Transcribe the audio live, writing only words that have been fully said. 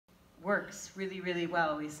works really, really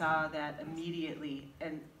well. We saw that immediately,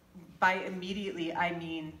 and by immediately I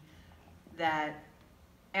mean that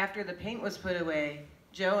after the paint was put away,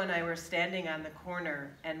 Joe and I were standing on the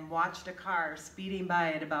corner and watched a car speeding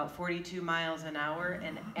by at about 42 miles an hour,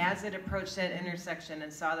 and as it approached that intersection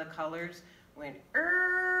and saw the colors, went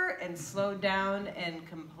and slowed down and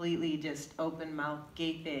completely just open mouth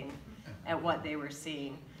gaping at what they were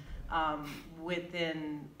seeing.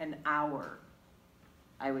 Within an hour,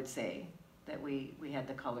 I would say, that we had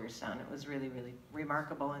the colors down. It was really, really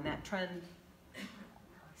remarkable, and that trend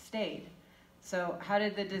stayed. So how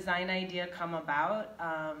did the design idea come about?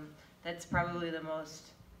 That's probably the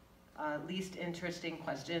most least interesting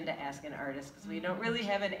question to ask an artist, because we don't really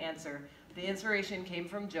have an answer. The inspiration came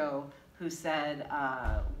from Joe, who said,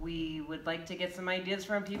 we would like to get some ideas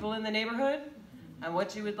from people in the neighborhood on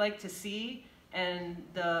what you would like to see, and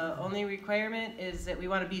the only requirement is that we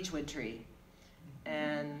want a beechwood tree.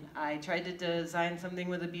 And I tried to design something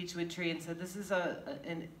with a beechwood tree and said, this is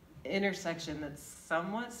an intersection that's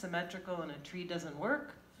somewhat symmetrical and a tree doesn't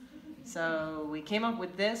work. So we came up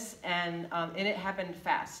with this, and it happened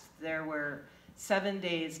fast. There were 7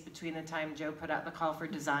 days between the time Joe put out the call for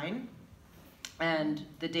design and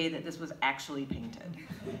the day that this was actually painted.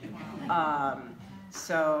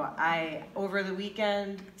 So I, over the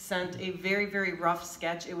weekend, sent a very, very rough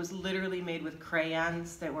sketch. It was literally made with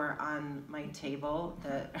crayons that were on my table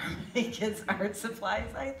that are my kids' art supplies,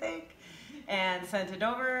 I think, and sent it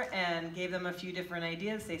over and gave them a few different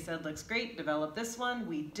ideas. They said, looks great, develop this one.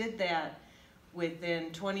 We did that.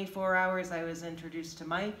 Within 24 hours, I was introduced to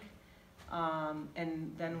Mike,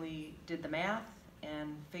 and then we did the math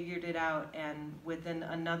and figured it out, and within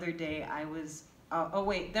another day, I was oh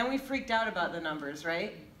wait, then we freaked out about the numbers,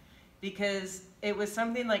 right? Because it was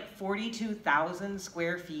something like 42,000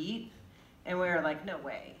 square feet, and we were like, no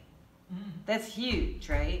way. That's huge,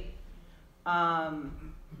 right?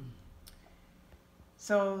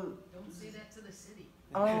 So don't say that to the city.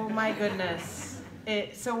 Oh my goodness.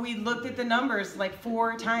 So we looked at the numbers like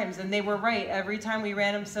 4 times, and they were right every time we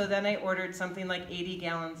ran them. So then I ordered something like 80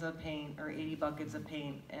 gallons of paint or 80 buckets of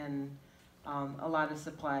paint and a lot of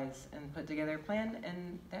supplies, and put together a plan,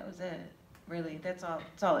 and that was it. Really, that's all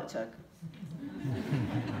it took.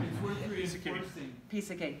 It's worth reinforcing. Piece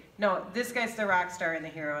of cake. No, this guy's the rock star and the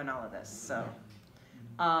hero in all of this. So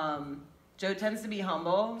Joe tends to be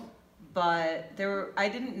humble, but I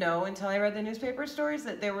didn't know until I read the newspaper stories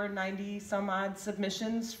that there were 90 some odd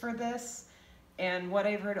submissions for this. And what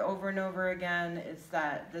I've heard over and over again is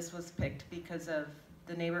that this was picked because of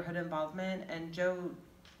the neighborhood involvement, and Joe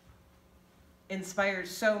inspires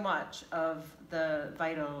so much of the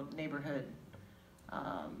vital neighborhood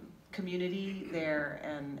community there,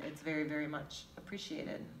 and it's very, very much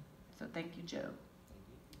appreciated. So thank you, Joe.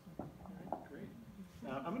 Great.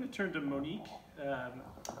 I'm going to turn to Monique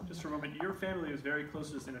just for a moment. Your family was very close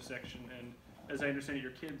to this intersection, and as I understand it,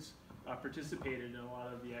 your kids participated in a lot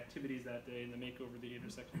of the activities that day in the makeover of the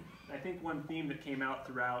intersection. And I think one theme that came out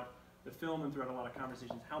throughout the film and throughout a lot of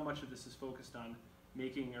conversations, how much of this is focused on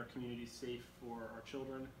making our community safe for our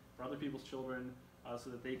children, for other people's children, so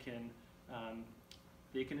that they can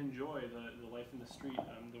enjoy the life in the street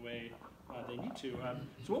the way they need to.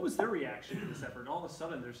 So what was their reaction to this effort? And all of a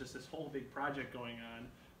sudden, there's just this whole big project going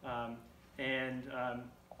on,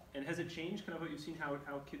 and has it changed kind of what you've seen,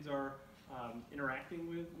 how kids are interacting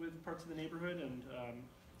with parts of the neighborhood, and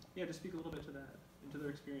yeah, just speak a little bit to that, into their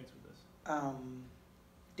experience with this.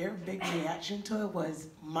 Their big reaction to it was,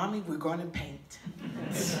 "Mommy, we're going to paint."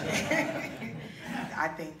 I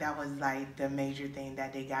think that was like the major thing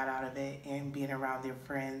that they got out of it, and being around their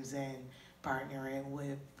friends and partnering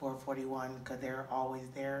with 441, because they're always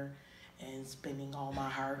there and spending all my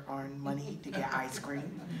hard-earned money to get ice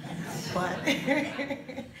cream. But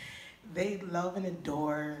they love and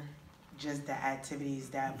adore just the activities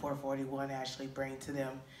that 441 actually bring to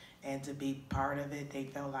them, and to be part of it, they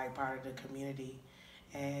felt like part of the community.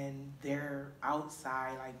 And they're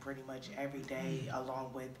outside like pretty much every day,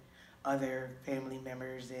 along with other family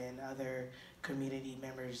members and other community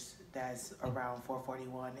members that's around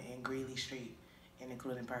 441 and Greeley Street, and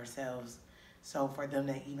including Parsells. So for them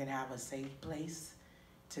to even have a safe place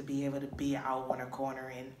to be able to be out on a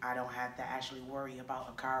corner, and I don't have to actually worry about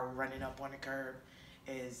a car running up on the curb,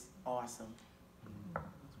 is awesome. That's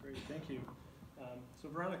great, thank you. So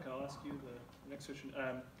Veronica, I'll ask you the next question.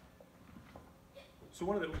 So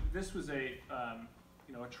this was a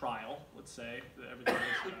trial, let's say, that everything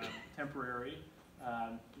was temporary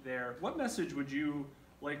there. What message would you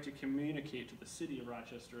like to communicate to the city of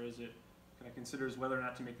Rochester as it kind of considers whether or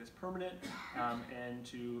not to make this permanent and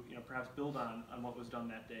to perhaps build on what was done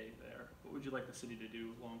that day there. What would you like the city to do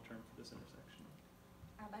long term for this intersection?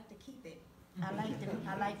 I'd like to keep it. I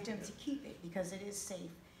like them to keep it because it is safe.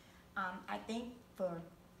 I think for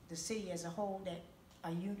the city as a whole that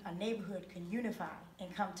a neighborhood can unify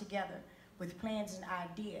and come together with plans and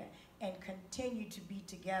idea and continue to be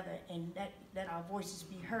together and let our voices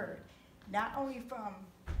be heard, not only from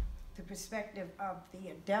the perspective of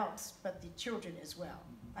the adults, but the children as well.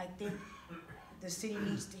 I think the city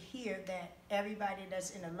needs to hear that everybody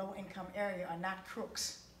that's in a low-income area are not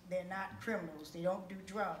crooks. They're not criminals. They don't do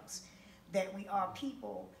drugs. That we are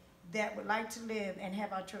people that would like to live and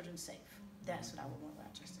have our children safe. That's what I would want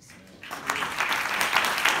Rochester to see.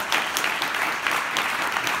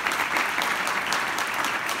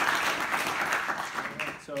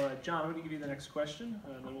 So, John, I'm going to give you the next question,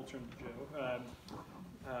 and then we'll turn to Joe.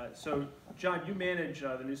 So, John, you manage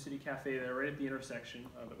the New City Cafe there right at the intersection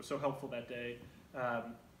that was so helpful that day.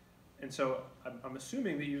 And so I'm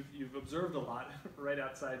assuming that you've observed a lot right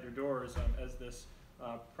outside your doors as this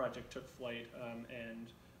project took flight.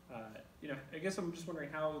 I guess I'm just wondering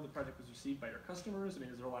how the project was received by your customers. I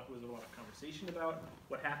mean, was there a lot of conversation about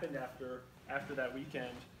what happened after that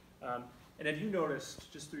weekend? And have you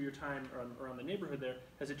noticed, just through your time around the neighborhood there,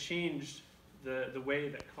 has it changed the way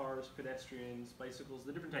that cars, pedestrians, bicycles,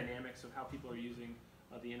 the different dynamics of how people are using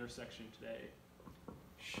the intersection today?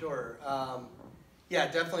 Sure. Yeah,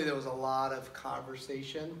 definitely there was a lot of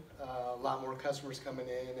conversation, a lot more customers coming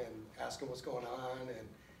in and asking what's going on,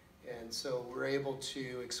 and so we're able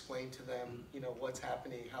to explain to them, what's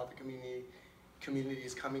happening, how the community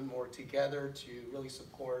is coming more together to really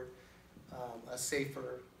support a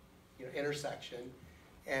safer intersection.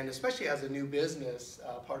 And especially as a new business,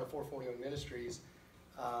 part of 441 Ministries,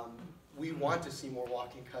 we want to see more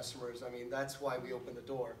walking customers. I mean, that's why we opened the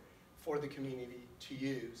door for the community to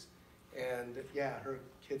use. And yeah, her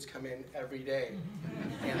kids come in every day.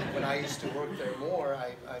 And when I used to work there more,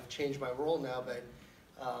 I've changed my role now, but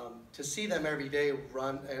to see them every day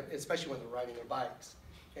run, especially when they're riding their bikes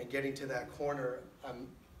and getting to that corner,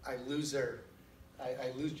 I lose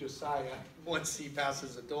Josiah once he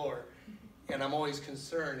passes the door. And I'm always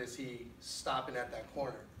concerned, is he stopping at that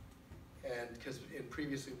corner? And because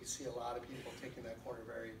previously we see a lot of people taking that corner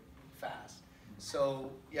very fast.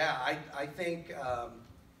 So yeah, I think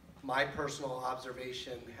my personal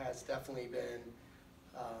observation has definitely been,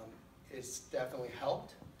 it's definitely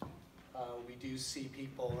helped. We do see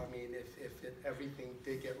people, I mean, if everything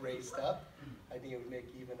did get raised up, I think it would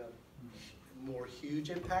make even a more huge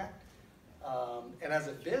impact. And as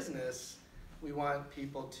a business, we want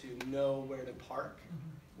people to know where to park,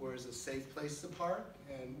 where is a safe place to park,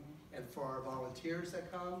 and for our volunteers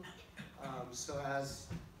that come. So as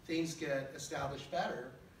things get established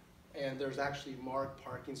better, and there's actually marked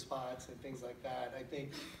parking spots and things like that, I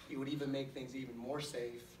think it would even make things even more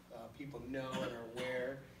safe. People know and are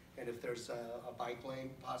aware, and if there's a bike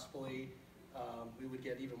lane possibly, we would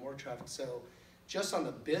get even more traffic. So just on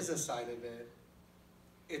the business side of it,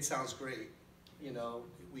 it sounds great.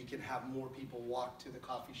 We can have more people walk to the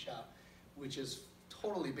coffee shop, which is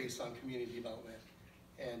totally based on community development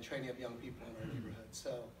and training up young people in our neighborhood.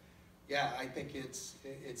 So yeah, I think it's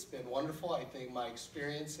been wonderful. I think my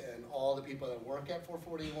experience and all the people that work at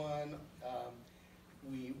 441,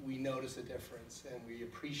 we notice a difference, and we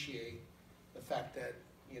appreciate the fact that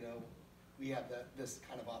we have this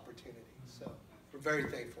kind of opportunity. So we're very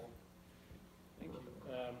thankful. Thank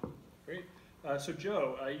you. Great. So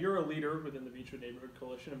Joe, you're a leader within the Beechwood Neighborhood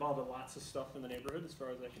Coalition, involved in lots of stuff in the neighborhood, as far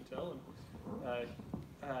as I can tell.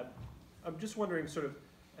 And I'm just wondering, sort of,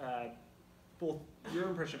 both your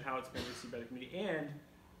impression of how it's been received by the community, and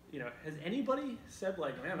has anybody said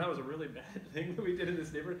like, man, that was a really bad thing that we did in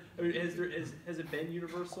this neighborhood? I mean, has it been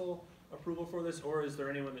universal approval for this, or is there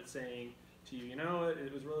anyone that's saying to you,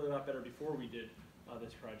 it was really a lot better before we did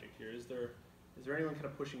this project here? Is there anyone kind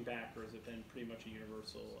of pushing back, or has it been pretty much a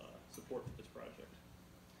universal support for this project?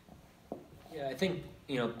 Yeah, I think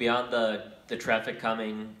beyond the traffic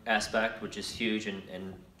calming aspect, which is huge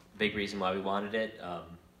and big reason why we wanted it,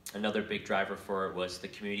 another big driver for it was the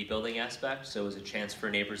community building aspect. So it was a chance for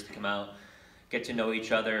neighbors to come out, get to know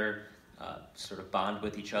each other, sort of bond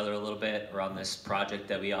with each other a little bit around this project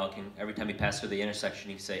that we all can, every time we pass through the intersection,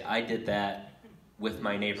 you can say, I did that with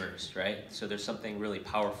my neighbors, right? So there's something really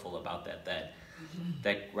powerful about that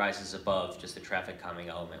rises above just the traffic calming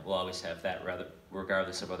element. We'll always have that,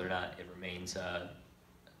 regardless of whether or not it remains a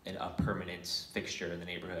permanent fixture in the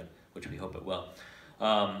neighborhood, which we hope it will.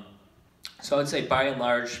 So I would say by and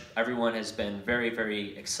large, everyone has been very,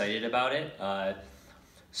 very excited about it.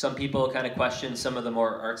 some people kind of questioned some of the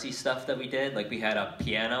more artsy stuff that we did. Like we had a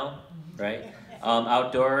piano, right?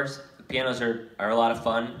 Outdoors, pianos are a lot of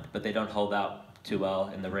fun, but they don't hold out too well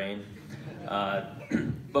in the rain.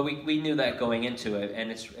 But we knew that going into it, and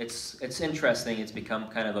it's interesting. It's become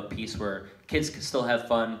kind of a piece where kids can still have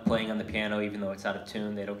fun playing on the piano, even though it's out of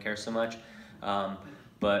tune. They don't care so much.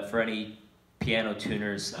 But for any piano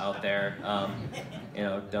tuners out there, you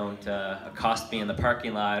know, don't accost me in the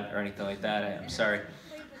parking lot or anything like that. I'm sorry.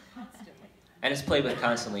 And it's played with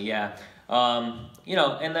constantly, yeah. You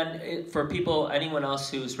know, and then for people, anyone else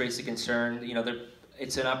who's raised a concern, you know,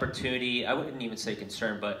 it's an opportunity. I wouldn't even say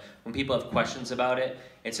concern, but when people have questions about it,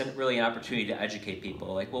 it's really an opportunity to educate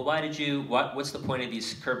people. Like, well, why did you? What's the point of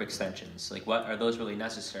these curb extensions? Like, what are those really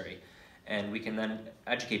necessary? And we can then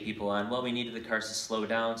educate people on, well, we needed the cars to slow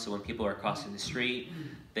down so when people are crossing the street,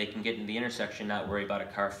 they can get in the intersection, not worry about a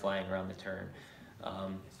car flying around the turn.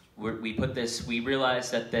 We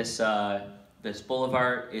realized that this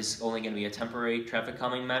boulevard is only going to be a temporary traffic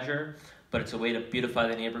calming measure, but it's a way to beautify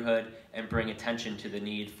the neighborhood and bring attention to the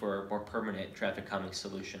need for more permanent traffic calming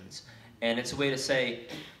solutions. And it's a way to say,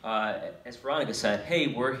 as Veronica said, hey,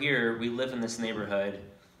 we're here, we live in this neighborhood,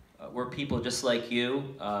 we're people just like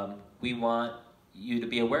you, we want you to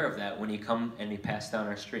be aware of that when you come and you pass down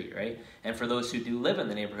our street, right? And for those who do live in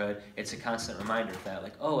the neighborhood, it's a constant reminder of that,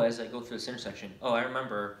 like, oh, as I go through this intersection, oh, I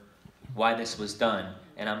remember why this was done,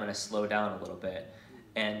 and I'm gonna slow down a little bit.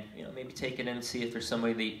 And you know, maybe take it in and see if there's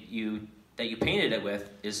somebody that you painted it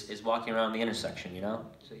with is walking around the intersection, you know?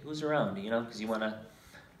 So who's around, you know? Because you wanna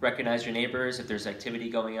recognize your neighbors. If there's activity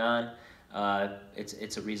going on,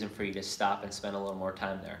 it's a reason for you to stop and spend a little more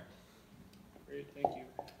time there. Great, thank you.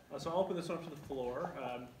 So I'll open this up to the floor.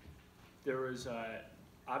 There was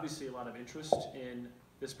obviously a lot of interest in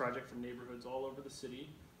this project from neighborhoods all over the city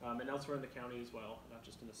and elsewhere in the county as well, not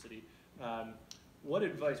just in the city. What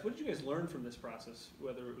did you guys learn from this process,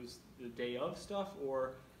 whether it was the day of stuff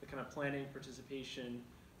or the kind of planning, participation,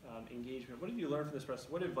 engagement? What did you learn from this process?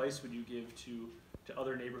 What advice would you give to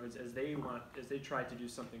other neighborhoods as they try to do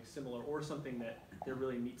something similar or something that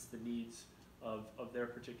really meets the needs of their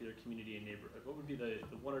particular community and neighborhood? What would be the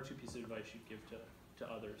one or two pieces of advice you'd give to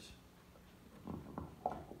others?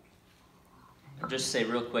 I'll just say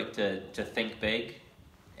real quick to think big,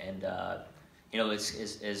 and you know,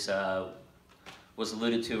 as was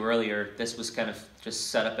alluded to earlier, this was kind of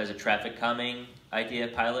just set up as a traffic calming idea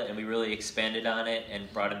pilot, and we really expanded on it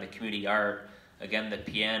and brought in the community art. Again, the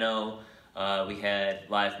piano, we had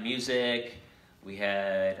live music, we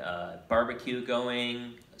had barbecue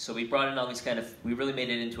going. So we brought in all these we really made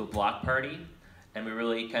it into a block party, and we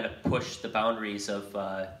really kind of pushed the boundaries of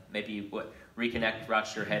maybe what Reconnect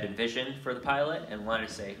Rochester had envisioned for the pilot, and wanted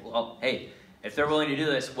to say, well, hey, if they're willing to do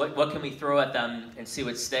this, what can we throw at them and see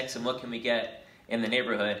what sticks, and what can we get in the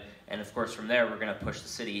neighborhood? And of course, from there, we're going to push the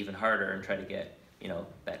city even harder and try to get, you know,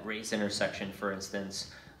 that raised intersection, for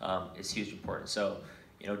instance, is hugely important. So,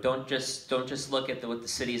 you know, don't just look at what the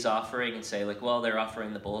city's offering and say, like, well, they're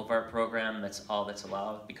offering the Boulevard program, that's all that's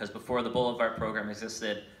allowed. Because before the Boulevard program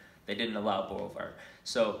existed, they didn't allow Boulevard.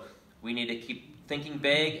 So we need to keep thinking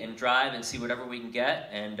big and drive and see whatever we can get,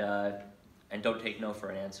 and don't take no for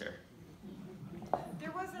an answer.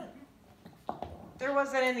 There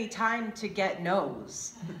wasn't any time to get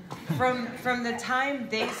no's. From the time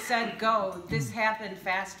they said go, this happened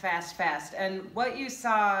fast. And what you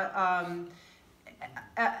saw,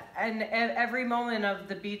 and every moment of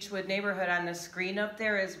the Beechwood neighborhood on the screen up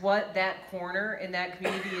there is what that corner in that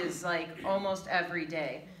community is like almost every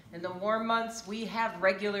day. In the warm months, we have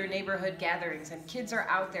regular neighborhood gatherings, and kids are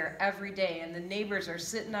out there every day, and the neighbors are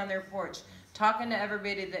sitting on their porch talking to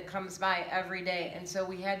everybody that comes by every day. And so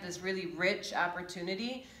we had this really rich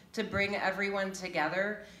opportunity to bring everyone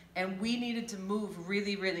together, and we needed to move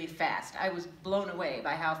really, really fast. I was blown away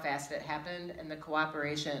by how fast it happened and the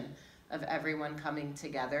cooperation of everyone coming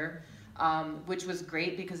together, which was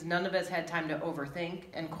great because none of us had time to overthink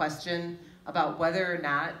and question about whether or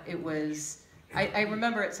not it was. I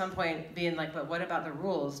remember at some point being like, but what about the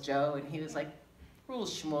rules, Joe? And he was like,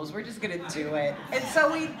 rules, schmools, we're just gonna do it. And so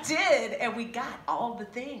we did, and we got all the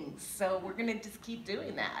things. So we're gonna just keep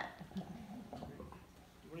doing that.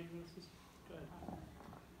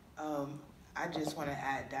 I just want to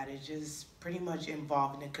add that it's just pretty much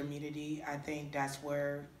involving the community. I think that's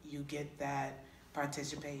where you get that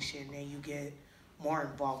participation and you get more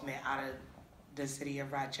involvement out of the city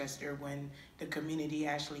of Rochester when the community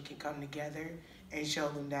actually can come together and show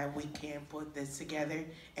them that we can put this together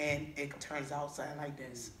and it turns out something like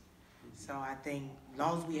this. So I think as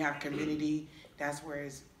long as we have community, that's where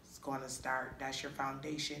it's going to start. That's your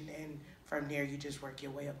foundation, and from there you just work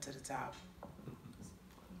your way up to the top.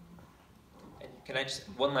 Can I just,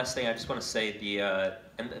 one last thing I just want to say,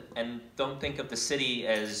 and don't think of the city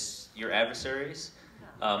as your adversaries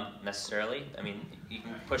necessarily. I mean, you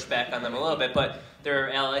can push back on them a little bit, but there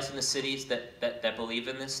are allies in the cities that believe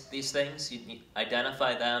in these things. You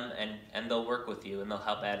identify them, and they'll work with you, and they'll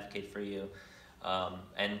help advocate for you.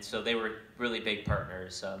 And so they were really big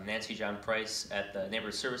partners. Nancy John Price at the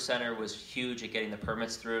Neighborhood Service Center was huge at getting the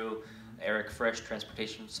permits through. Eric Frisch,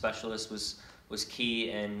 transportation specialist, was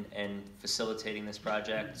key in facilitating this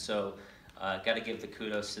project. So got to give the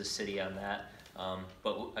kudos to the city on that.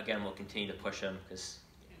 But again, we'll continue to push them because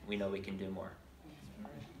we know we can do more.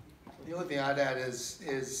 The only thing I'd add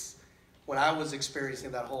is when I was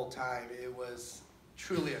experiencing that whole time, it was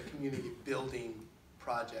truly a community building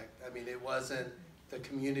project. I mean, it wasn't the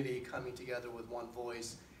community coming together with one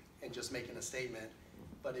voice and just making a statement,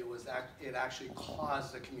 but it actually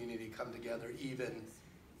caused the community to come together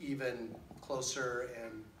even closer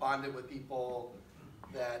and bonded with people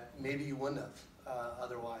that maybe you wouldn't have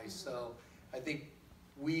otherwise. So I think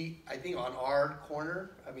on our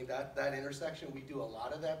corner, I mean that intersection, we do a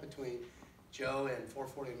lot of that between Joe and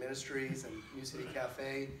 440 Ministries and New City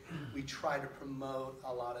Cafe. We try to promote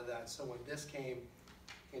a lot of that. So when this came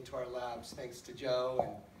into our labs, thanks to Joe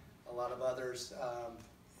and a lot of others,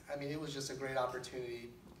 I mean, it was just a great opportunity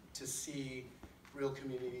to see real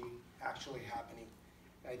community actually happening.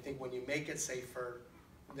 And I think when you make it safer,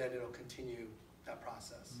 then it'll continue that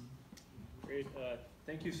process. Great.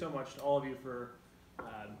 Thank you so much to all of you for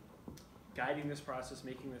guiding this process,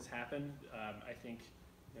 making this happen. I think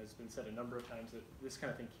it's been said a number of times that this kind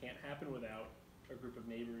of thing can't happen without a group of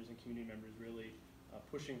neighbors and community members really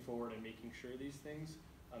pushing forward and making sure these things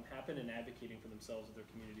happen and advocating for themselves and their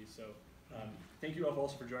communities. So thank you all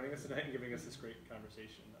also for joining us tonight and giving us this great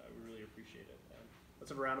conversation. We really appreciate it. Let's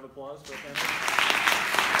have a round of applause for our panel.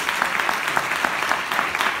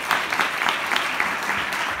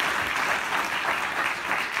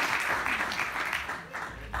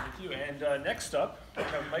 And next up, we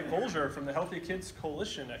have Mike Bolger from the Healthy Kids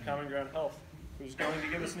Coalition at Common Ground Health, who's going to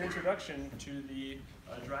give us an introduction to the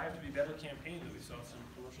Drive to Be Better campaign that we saw some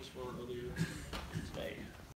commercials for earlier